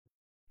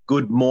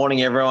Good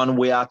morning, everyone.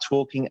 We are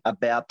talking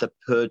about the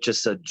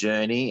purchaser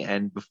journey.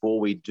 And before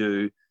we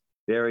do,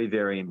 very,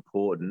 very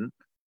important,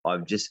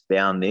 I've just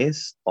found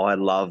this. I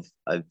love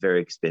a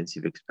very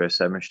expensive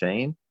espresso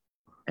machine,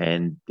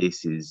 and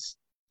this is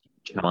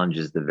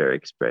challenges the very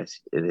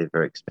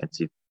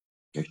expensive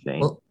machine.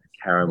 Well,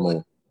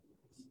 Caramel,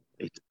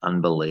 it's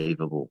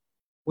unbelievable.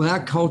 well,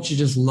 our culture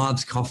just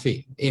loves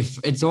coffee. If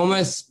it's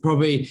almost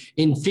probably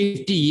in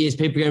 50 years,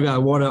 people are going to be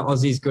like, what are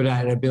Aussies good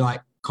at? And it'd be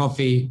like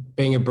coffee,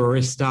 being a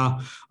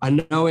barista.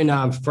 I know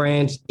in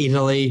France,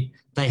 Italy,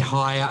 they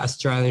hire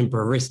Australian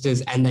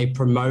baristas and they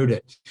promote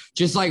it.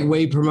 Just like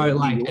we promote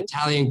like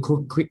Italian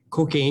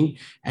cooking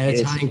and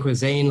Yes, Italian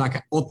cuisine, like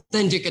an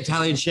authentic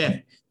Italian chef.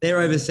 They're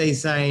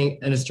overseas saying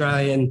an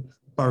Australian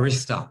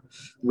barista,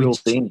 real which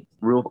thing.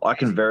 Real. I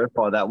can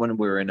verify that when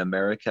we were in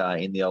America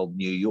in the old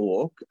New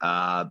York.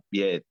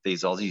 Yeah,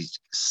 these Aussies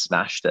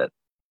smashed it.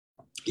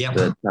 yep.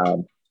 But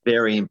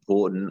very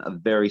important, a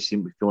very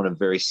simple. If you want a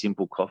very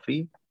simple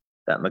coffee,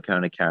 that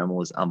Moccona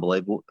caramel is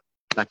unbelievable.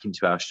 Back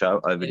into our show.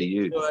 Over to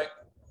you.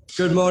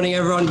 Good morning,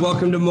 everyone.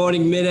 Welcome to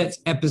Morning Minutes,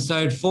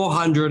 episode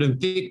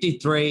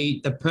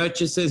 453, The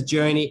Purchaser's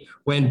Journey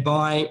when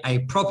buying a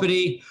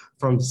property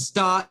from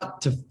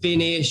start to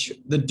finish,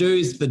 the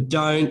do's, the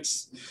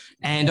don'ts.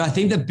 And I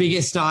think the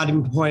biggest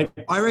starting point,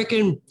 I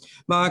reckon,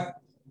 Mark,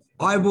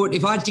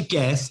 if I had to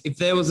guess, if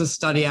there was a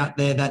study out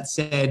there that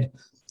said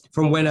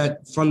from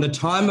the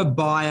time a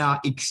buyer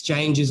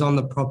exchanges on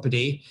the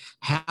property,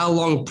 how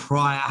long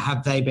prior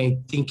have they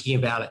been thinking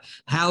about it?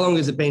 How long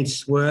has it been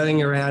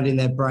swirling around in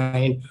their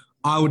brain?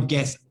 I would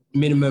guess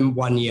minimum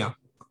 1 year.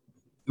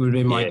 It would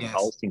be my Yeah, guess. I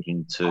was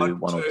thinking two,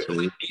 one or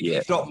two. Yeah,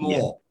 if not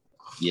more.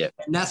 yeah.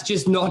 And that's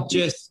just not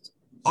just,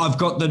 I've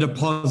got the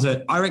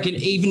deposit. I reckon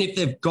even if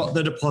they've got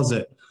the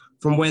deposit,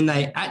 from when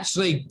they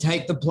actually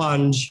take the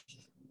plunge,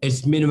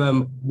 it's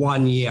minimum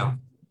 1 year.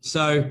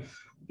 So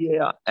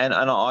Yeah, and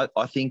I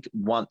think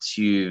once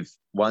you've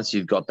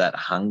got that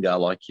hunger,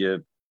 like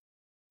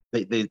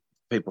the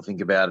people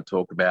think about it,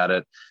 talk about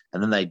it,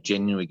 and then they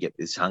genuinely get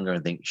this hunger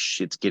and think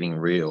shit's getting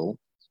real.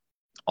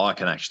 I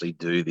can actually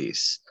do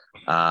this,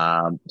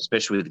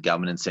 especially with the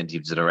government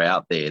incentives that are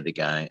out there. They're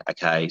going,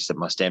 okay, so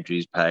my stamp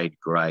duty is paid,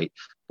 great.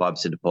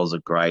 5%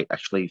 deposit, great.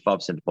 Actually,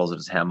 5% deposit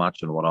is how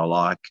much and what I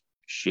like.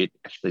 Shit,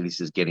 actually,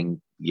 this is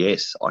getting,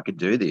 yes, I can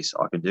do this.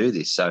 I can do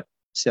this. So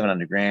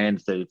 700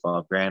 grand,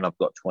 35 grand, I've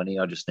got 20.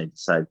 I just need to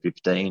save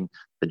 15.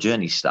 The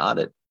journey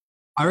started.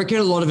 I reckon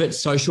a lot of it's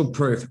social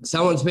proof.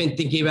 Someone's been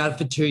thinking about it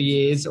for 2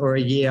 years or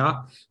a year,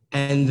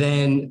 and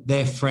then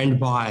their friend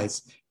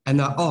buys, and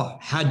they're, oh,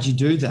 how'd you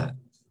do that?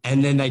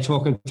 And then they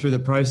talk them through the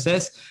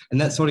process, and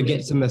that sort of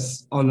gets them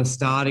on the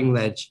starting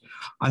ledge.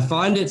 I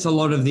find it's a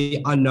lot of the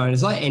unknown.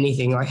 It's like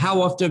anything. Like,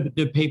 how often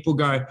do people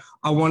go,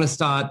 I want to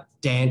start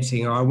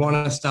dancing, or I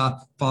want to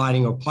start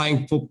fighting or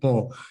playing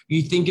football?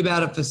 You think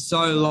about it for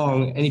so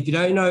long, and if you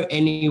don't know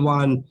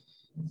anyone,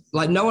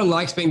 like, no one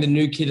likes being the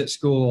new kid at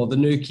school or the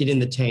new kid in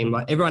the team.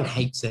 Like, everyone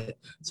hates it.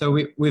 So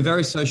we're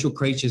very social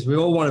creatures. We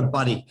all want a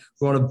buddy.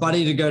 We want a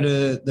buddy to go to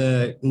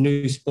the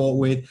new sport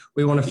with.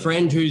 We want a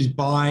friend who's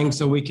buying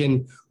so we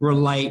can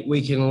relate,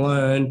 we can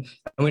learn,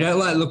 and we don't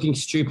like looking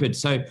stupid.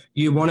 So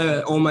you want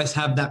to almost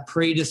have that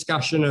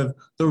pre-discussion of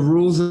the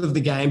rules of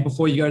the game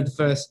before you go to the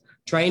first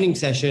training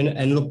session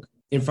and look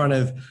in front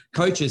of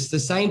coaches. The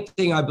same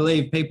thing I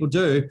believe people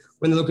do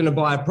when they're looking to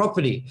buy a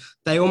property.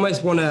 They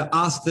almost want to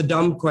ask the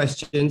dumb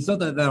questions. Not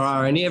that there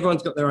are any.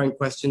 Everyone's got their own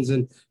questions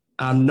and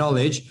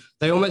knowledge.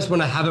 They almost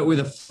want to have it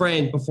with a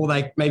friend before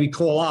they maybe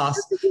call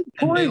us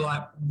and be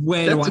like,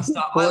 where do I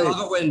start? I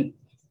love it when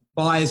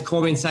buyers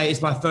call me and say,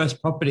 it's my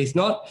first property. It's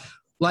not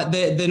like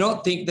they're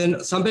not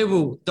some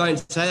people don't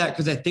say that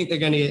because they think they're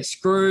going to get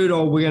screwed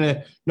or we're going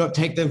to not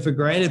take them for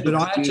granted. But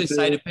I actually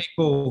say to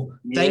people,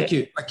 thank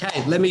you.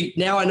 Okay,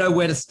 now I know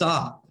where to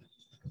start.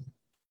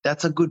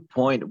 That's a good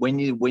point. When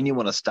you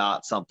want to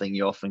start something,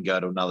 you often go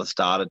to another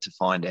starter to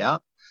find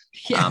out.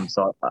 Yeah.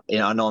 So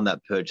I know on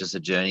that purchaser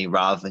journey,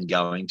 rather than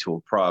going to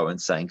a pro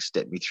and saying,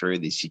 step me through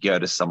this, you go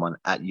to someone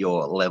at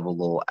your level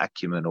or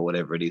acumen or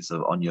whatever it is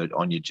on your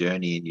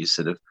journey, and you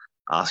sort of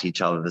ask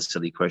each other the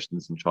silly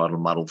questions and try to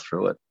muddle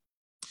through it.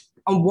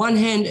 On one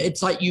hand,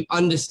 it's like you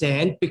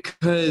understand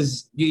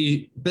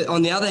but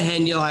on the other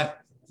hand, you're like,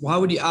 why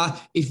would you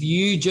ask if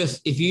you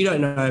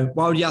don't know,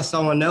 why would you ask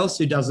someone else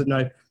who doesn't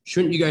know?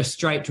 Shouldn't you go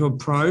straight to a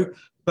pro?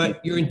 But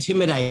you're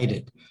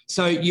intimidated.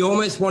 So you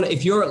almost want to,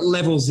 if you're at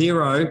level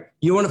 0,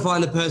 you want to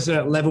find the person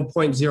at level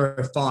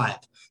 0.05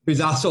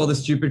 who's asked all the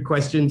stupid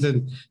questions,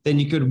 and then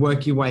you could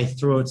work your way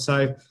through it.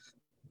 So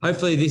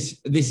hopefully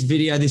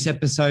this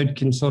episode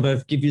can sort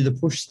of give you the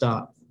push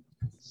start.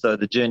 So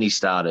the journey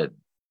started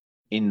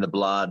in the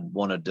blood,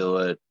 want to do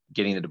it,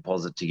 getting the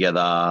deposit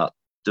together,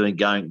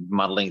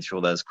 muddling through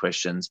all those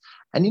questions.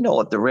 And you know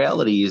what? The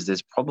reality is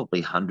there's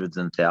probably hundreds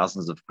and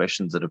thousands of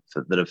questions that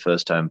a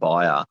first-home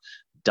buyer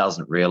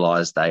doesn't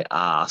realize they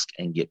ask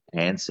and get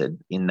answered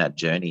in that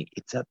journey.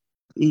 It's a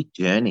big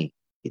journey.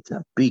 It's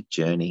a big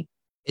journey.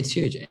 It's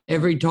huge.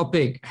 Every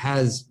topic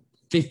has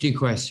 50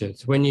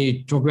 questions. When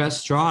you talk about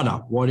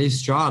strata, what is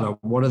strata?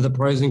 What are the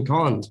pros and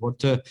cons?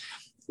 There's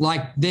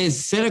a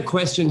set of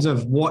questions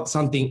of what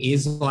something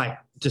is, like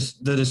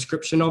just the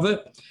description of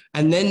it.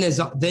 And then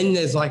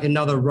there's like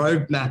another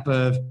roadmap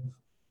of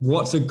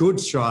what's a good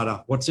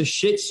strata, what's a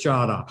shit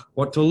strata,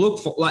 what to look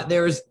for. Like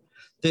there's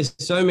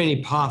so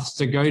many paths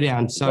to go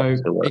down. So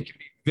it can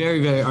be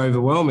very, very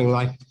overwhelming.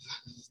 Like,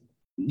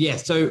 yeah.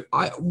 So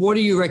what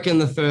do you reckon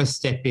the first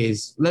step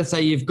is? Let's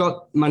say you've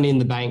got money in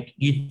the bank.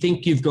 You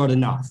think you've got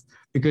enough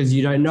because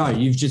you don't know.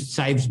 You've just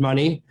saved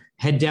money,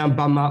 head down,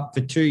 bum up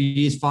for 2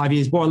 years, 5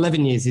 years. Well,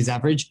 11 years is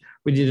average.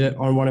 We did it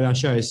on one of our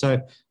shows. So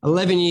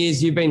 11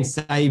 years you've been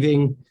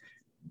saving.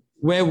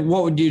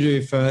 What would you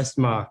do first,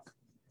 Mark?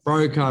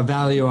 Broker,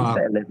 valuer.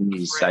 11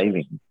 years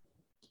saving.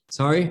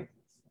 Sorry?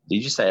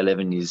 Did you say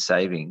 11 years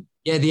saving?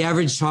 Yeah, the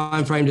average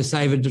time frame to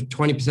save a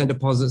 20%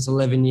 deposit is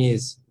 11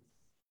 years.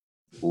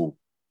 Ooh.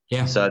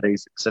 Yeah. So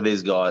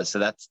these guys. So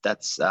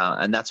that's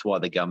and that's why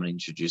the government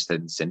introduced that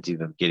incentive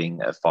of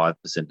getting a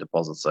 5%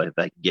 deposit, so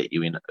they can get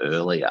you in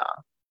earlier.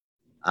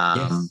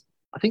 Yes.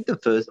 I think the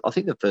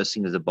first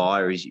thing as a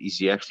buyer is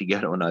you actually go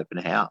to an open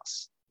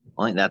house.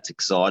 I think that's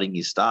exciting.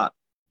 You start.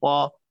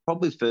 Well,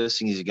 probably first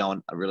thing is you go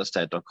on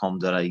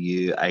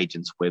realestate.com.au,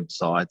 agents'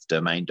 websites,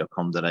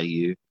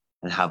 domain.com.au,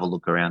 and have a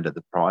look around at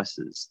the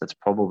prices. That's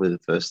probably the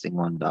first thing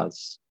one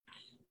does.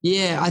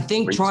 Yeah, I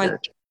think Research. try and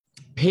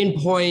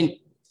pinpoint.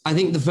 I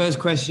think the first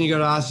question you got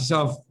to ask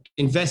yourself: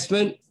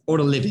 investment or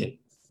to live in.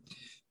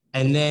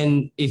 And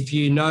then if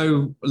you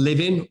know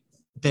live in,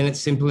 then it's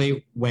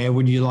simply where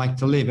would you like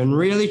to live, and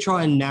really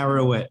try and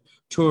narrow it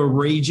to a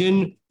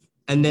region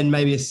and then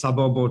maybe a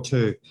suburb or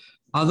two.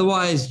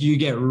 Otherwise, you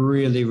get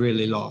really,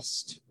 really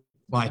lost.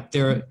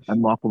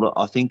 And Michael,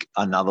 I think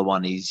another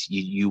one is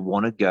you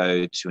want to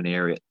go to an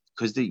area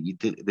because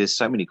there's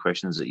so many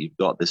questions that you've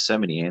got. There's so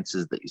many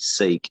answers that you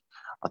seek.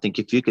 I think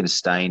if you can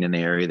stay in an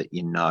area that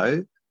you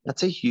know,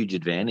 that's a huge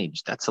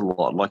advantage. That's a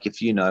lot. Like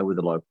if you know where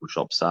the local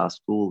shops are,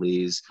 school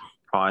is,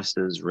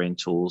 prices,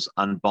 rentals,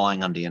 and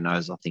buying under your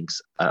nose, I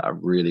think's a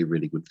really,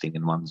 really good thing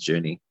in one's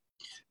journey.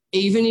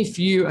 Even if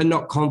you are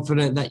not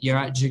confident that you're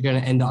actually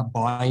going to end up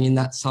buying in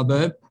that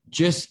suburb,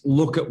 just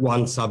look at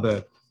one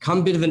suburb, become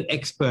a bit of an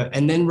expert,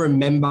 and then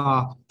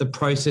remember the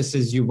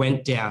processes you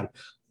went down,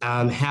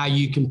 how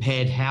you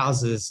compared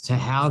houses to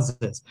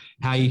houses,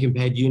 how you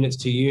compared units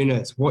to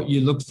units, what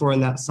you looked for in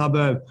that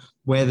suburb,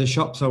 where the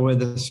shops are, where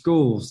the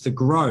schools, the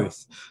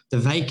growth, the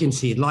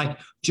vacancy. Like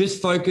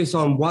just focus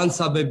on one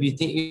suburb you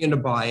think you're going to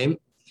buy in.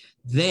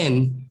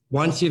 Then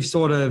once you've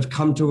sort of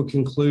come to a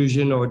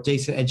conclusion or a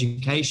decent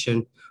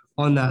education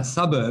on that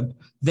suburb,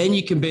 then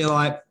you can be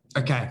like,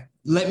 okay,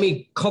 let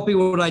me copy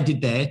what I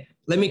did there.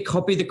 Let me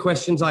copy the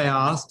questions I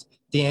asked,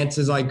 the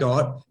answers I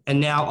got, and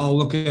now I'll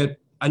look at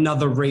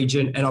another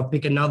region and I'll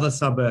pick another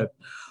suburb.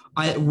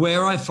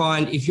 Where I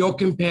find if you're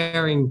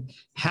comparing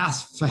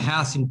house for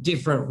house in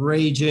different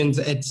regions,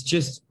 it's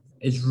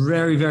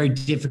very, very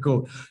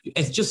difficult.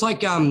 It's just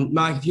like,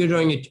 Mark, if you're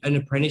doing an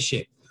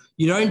apprenticeship,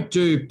 you don't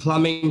do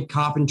plumbing,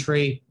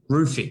 carpentry,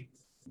 roofing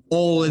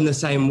all in the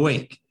same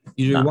week.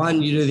 You do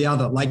one, you do the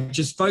other. Like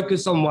just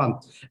focus on one.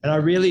 And I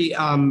really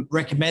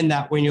recommend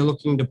that when you're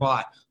looking to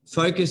buy.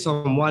 Focus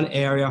on one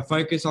area,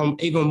 focus on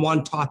even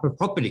one type of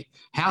property.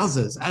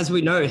 Houses, as we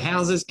know,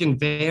 houses can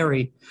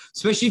vary,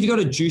 especially if you've got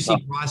a juicy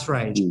price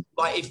range.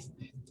 Like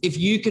if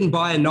you can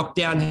buy a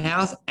knockdown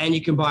house and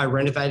you can buy a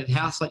renovated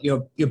house, like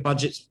your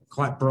budget's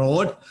quite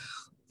broad,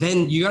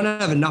 then you're going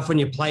to have enough on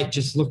your plate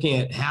just looking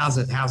at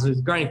houses,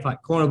 granny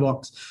flat, corner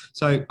blocks.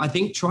 So I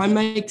think try and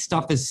make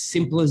stuff as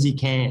simple as you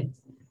can.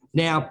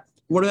 Now,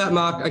 what about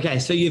Mark? Okay,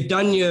 so you've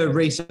done your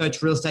research,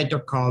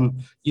 realestate.com.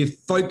 You've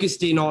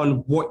focused in on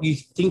what you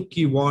think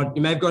you want.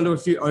 You may have gone to a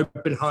few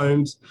open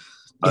homes.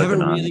 You haven't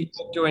really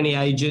talked to any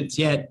agents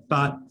yet,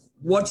 but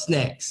what's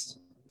next?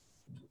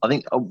 I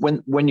think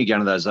when you go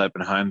to those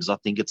open homes, I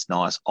think it's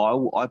nice.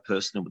 I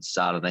personally would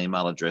start an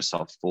email address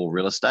off for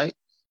real estate.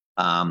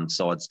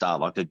 So I'd start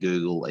like a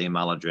Google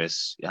email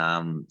address,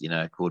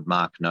 called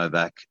Mark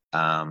Novak.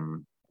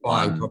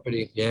 Buying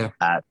property, yeah.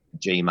 At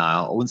Gmail.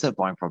 I wouldn't say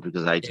buying property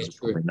because agents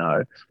will probably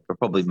know, but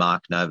probably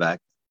Mark Novak,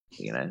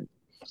 80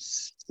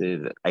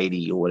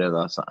 or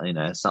whatever,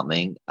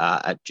 something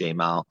at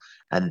Gmail.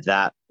 And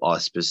that I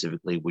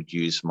specifically would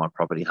use for my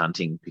property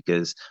hunting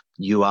because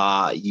you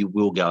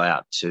will go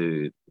out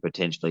to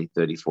potentially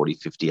 30, 40,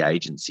 50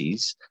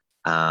 agencies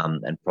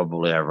and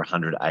probably over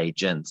 100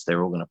 agents.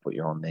 They're all going to put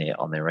you on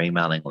their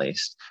emailing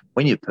list.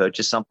 When you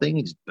purchase something,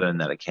 you just burn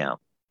that account.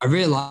 I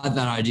really like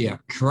that idea.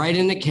 Create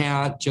an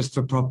account just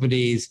for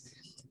properties.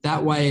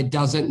 That way it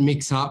doesn't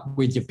mix up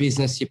with your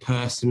business, your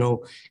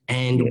personal.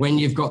 And when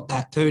you've got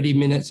that 30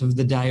 minutes of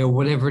the day or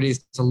whatever it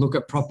is to look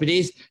at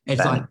properties,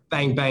 it's like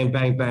bang, bang,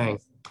 bang, bang.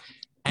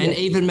 And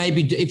even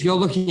maybe if you're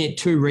looking at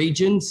two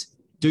regions,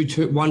 do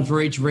one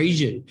for each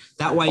region.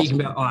 That way you can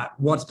be, all right,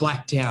 what's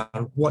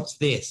Blacktown? What's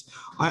this?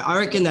 I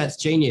reckon that's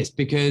genius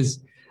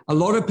because a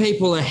lot of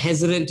people are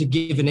hesitant to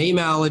give an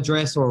email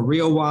address or a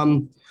real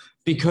one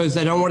because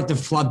they don't want it to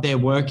flood their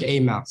work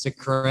email. So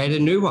create a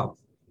new one.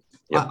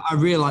 Yep. I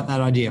really like that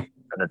idea.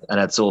 and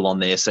it's all on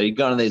there. So you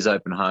go to these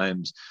open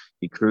homes,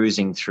 you're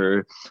cruising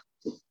through.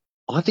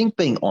 I think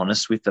being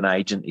honest with an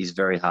agent is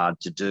very hard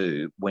to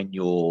do when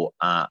you're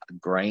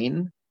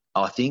green.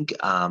 I think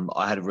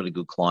I had a really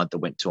good client that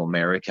went to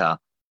America,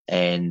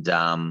 and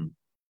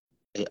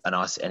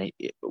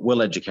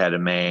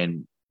well-educated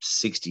man,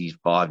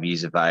 65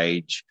 years of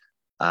age,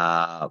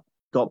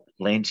 got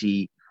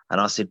plenty.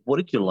 And I said, "What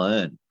did you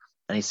learn?"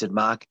 And he said,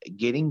 "Mark,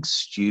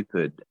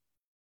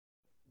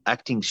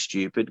 acting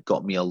stupid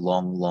got me a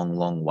long, long,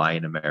 long way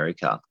in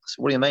America."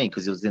 So what do you mean?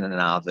 Because he was in an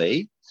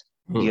RV.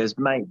 He goes,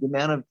 "Mate, the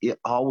amount of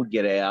I would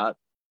get out,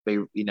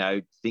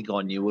 think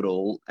I knew it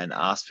all, and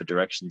ask for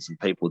directions, and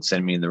people would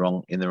send me in the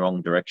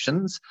wrong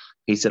directions."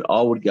 He said,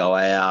 "I would go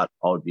out,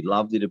 I would be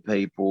lovely to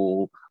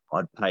people,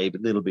 I'd play a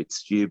little bit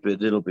stupid,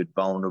 a little bit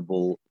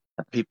vulnerable,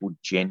 and people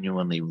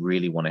genuinely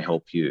really want to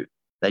help you.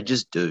 They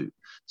just do."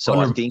 So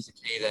I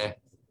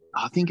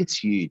think it's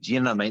huge.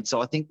 You know what I mean?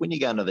 So I think when you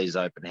go into these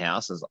open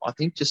houses, I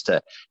think just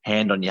a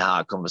hand on your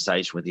heart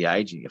conversation with the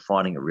agent, you're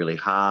finding it really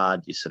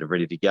hard, you're sort of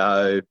ready to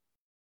go,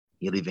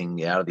 you're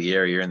living out of the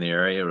area, you're in the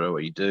area, or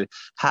what you do,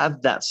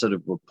 have that sort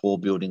of rapport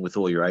building with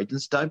all your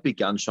agents. Don't be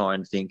gun shy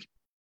and think,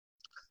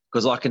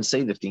 because I can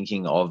see the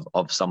thinking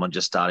of someone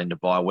just starting to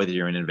buy, whether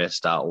you're an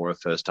investor or a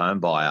first home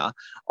buyer.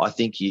 I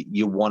think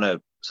you want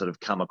to sort of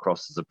come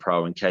across as a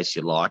pro in case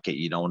you like it.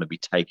 You don't want to be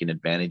taken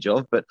advantage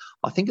of. But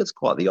I think it's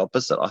quite the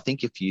opposite. I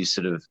think if you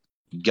sort of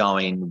go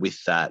in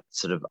with that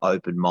sort of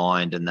open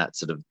mind and that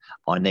sort of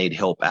I need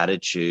help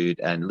attitude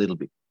and a little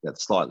bit, that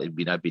slightly,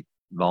 bit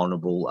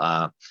vulnerable,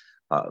 I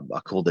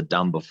called it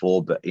dumb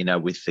before, but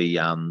with the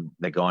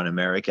guy in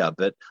America.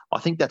 But I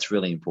think that's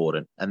really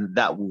important, and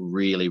that will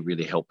really,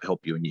 really help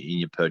you in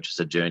your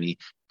purchaser journey.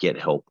 Get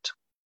helped.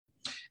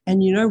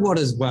 And you know what,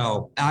 as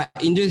well, our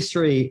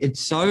industry, it's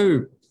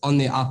so on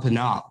the up and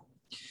up.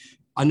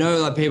 I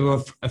know that people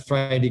are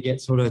afraid to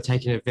get sort of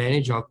taken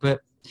advantage of,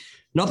 but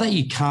not that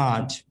you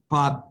can't,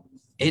 but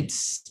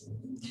it's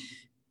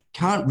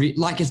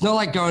it's not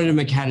like going to a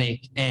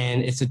mechanic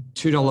and it's a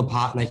 $2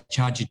 part and they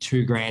charge you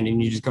 $2,000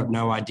 and you just got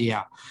no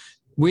idea.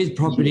 With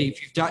property,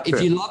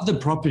 if you love the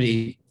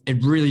property,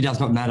 it really does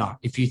not matter.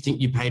 If you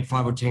think you paid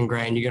 $5,000 or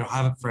 $10,000, you're going to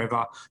have it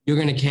forever. You're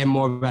going to care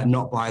more about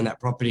not buying that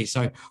property.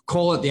 So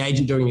call it the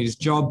agent doing his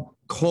job.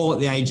 Call it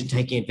the agent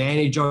taking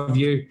advantage of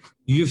you.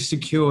 You've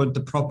secured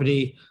the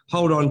property.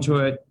 Hold on to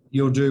it.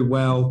 You'll do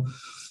well.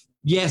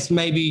 Yes,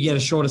 maybe you get a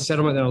shorter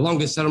settlement than a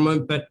longer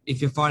settlement, but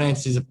if your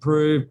finance is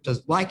approved,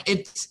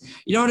 it's,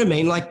 you know what I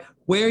mean? Like,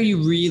 where are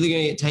you really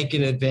going to get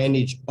taken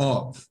advantage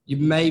of? You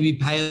maybe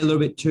pay a little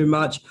bit too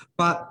much,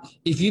 but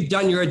if you've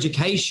done your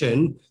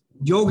education,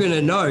 you're going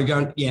to know,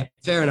 going, yeah,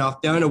 fair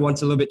enough. The owner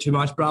wants a little bit too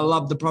much, but I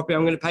love the property.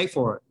 I'm going to pay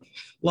for it.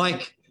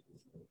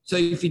 So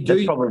if you do,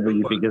 that's probably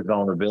your biggest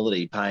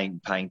vulnerability,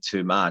 paying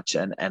too much,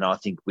 and I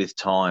think with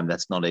time,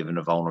 that's not even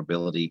a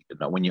vulnerability.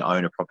 When you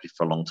own a property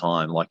for a long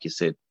time, like you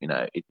said,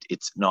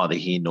 it's neither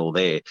here nor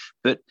there.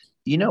 But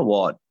you know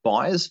what?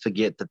 Buyers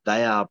forget that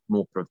they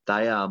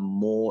are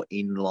more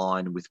in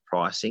line with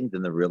pricing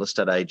than the real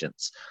estate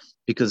agents,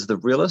 because the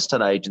real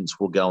estate agents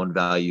will go and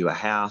value a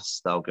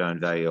house, they'll go and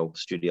value a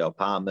studio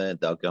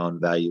apartment, they'll go and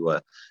value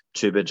a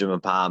 2-bedroom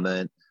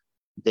apartment.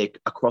 They're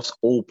across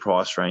all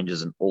price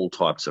ranges and all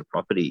types of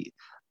property.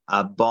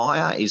 A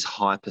buyer is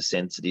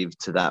hypersensitive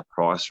to that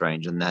price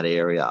range in that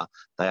area.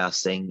 They are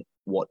seeing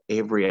what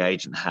every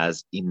agent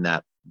has in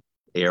that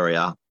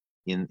area,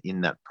 in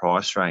that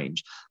price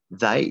range.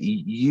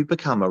 You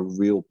become a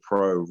real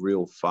pro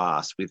real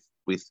fast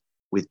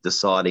with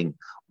deciding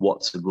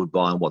what's a good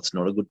buy and what's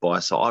not a good buy.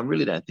 So I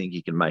really don't think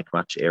you can make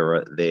much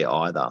error there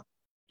either.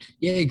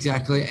 Yeah,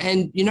 exactly.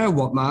 And you know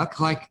what, Mark?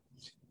 All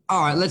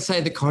right, let's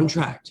say the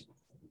contract.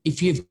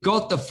 If you've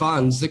got the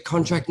funds, the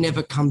contract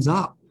never comes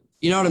up.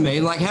 You know what I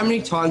mean? Like, how many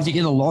times you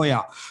get a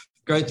lawyer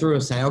go through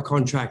a sale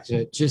contract and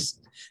it's just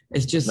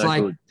no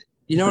like, good.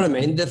 You know what I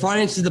mean? The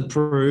finance is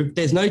approved.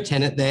 There's no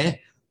tenant there.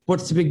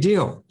 What's the big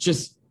deal?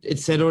 Just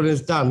it's settled and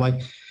it's done.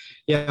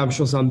 I'm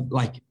sure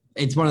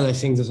it's one of those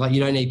things that's like, you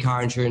don't need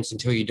car insurance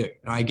until you do.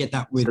 And I get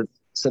that with.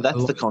 So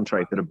that's the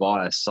contract that a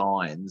buyer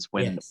signs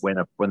when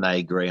they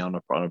agree on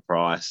a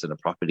price and a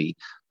property,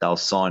 they'll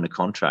sign a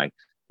contract.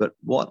 But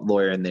what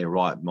lawyer in their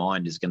right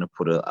mind is going to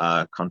put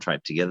a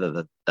contract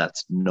together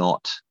that's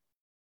going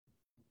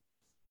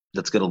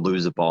to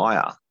lose a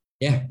buyer?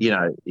 Yeah. You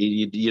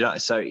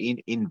don't. So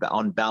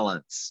on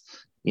balance,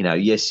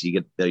 yes,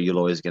 your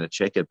lawyer's going to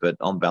check it, but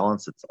on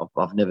balance,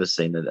 I've never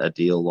seen a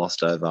deal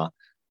lost over.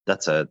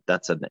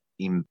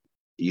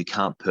 You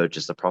can't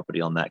purchase a property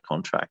on that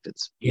contract.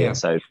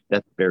 So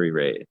that's very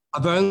rare.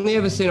 I've only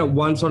ever seen it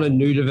once on a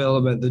new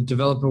development. The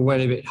developer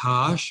went a bit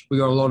harsh. We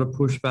got a lot of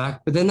pushback,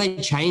 but then they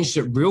changed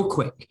it real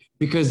quick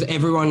because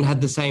everyone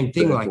had the same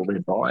thing. Like, you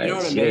know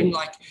what I mean?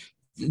 Like,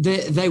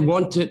 they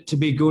want it to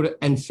be good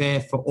and fair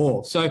for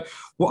all. So,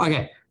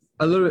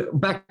 a little bit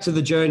back to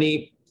the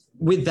journey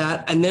with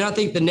that. And then I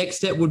think the next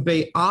step would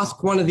be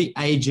ask one of the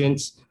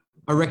agents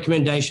a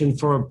recommendation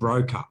for a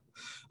broker.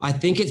 I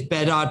think it's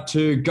better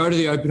to go to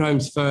the open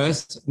homes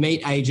first,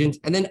 meet agents,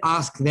 and then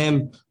ask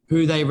them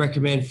who they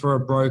recommend for a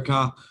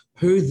broker,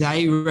 who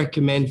they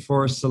recommend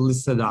for a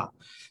solicitor,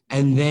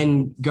 and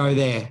then go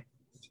there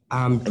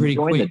pretty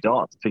Join the quick.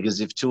 dots,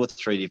 because if 2 or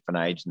 3 different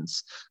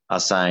agents are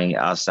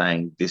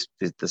saying this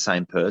the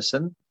same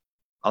person,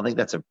 I think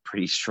that's a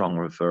pretty strong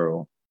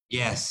referral.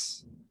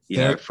 Yes.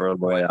 For a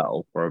lawyer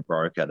or for a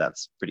broker,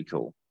 that's pretty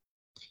cool.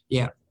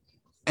 Yeah.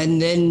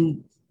 And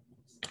then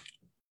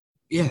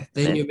you're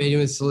meeting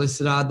with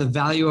solicitor. The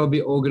value will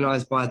be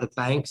organised by the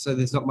bank, so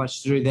there's not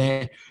much to do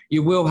there.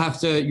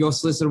 Your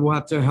solicitor will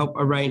have to help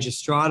arrange a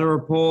strata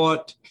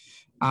report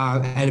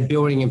and a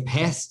building and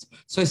pest.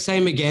 So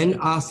same again,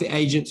 ask the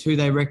agents who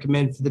they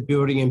recommend for the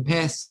building and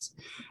pests.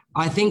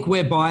 I think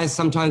where buyers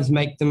sometimes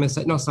make the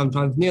mistake, not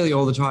sometimes, nearly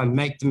all the time,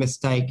 make the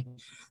mistake.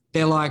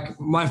 They're like,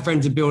 my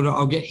friend's a builder,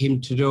 I'll get him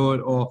to do it.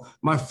 Or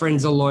my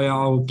friend's a lawyer,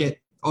 I'll get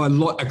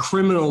a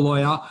criminal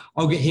lawyer,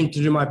 I'll get him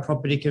to do my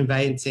property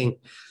conveyancing.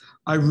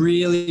 I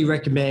really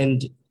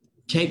recommend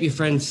keep your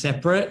friends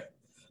separate,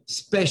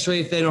 especially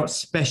if they're not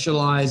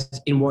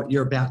specialized in what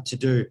you're about to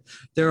do.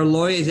 There are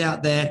lawyers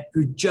out there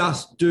who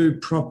just do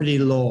property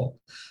law.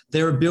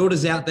 There are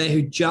builders out there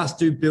who just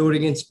do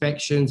building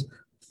inspections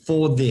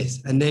for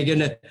this. And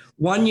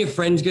your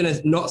friend's going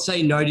to not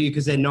say no to you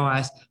because they're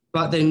nice,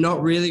 but they're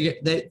not really,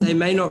 they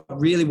may not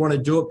really want to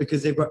do it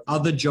because they've got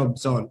other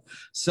jobs on.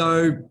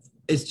 So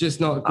it's just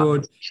not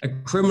good. A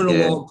criminal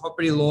law,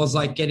 property law is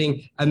like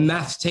getting a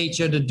maths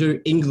teacher to do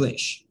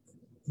English.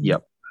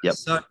 Yep.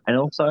 And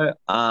also,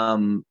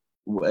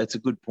 it's a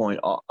good point.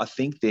 I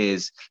think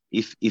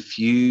if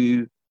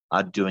you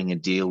are doing a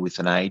deal with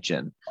an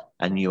agent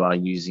and you are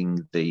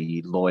using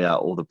the lawyer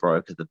or the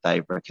broker that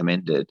they've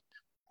recommended,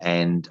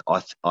 and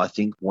I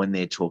think when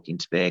they're talking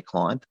to their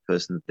client, the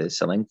person that they're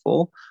selling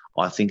for,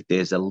 I think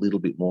there's a little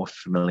bit more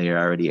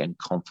familiarity and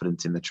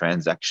confidence in the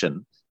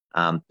transaction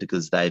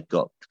because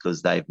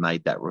they've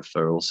made that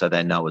referral, so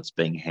they know it's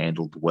being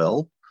handled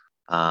well.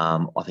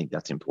 I think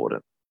that's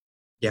important.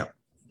 Yeah.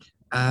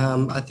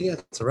 I think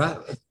that's all right.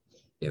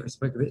 Yeah, we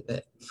spoke a bit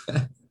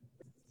there.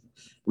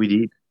 We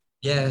did.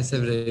 Yeah,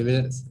 17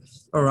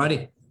 minutes. All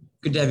righty.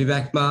 Good to have you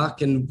back,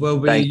 Mark, and we'll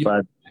be Thanks,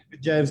 bud.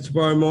 with James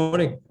tomorrow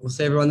morning. We'll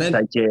see everyone then.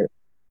 Take care.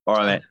 All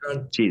right, mate.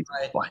 Everyone. Cheers.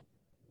 Bye. Bye.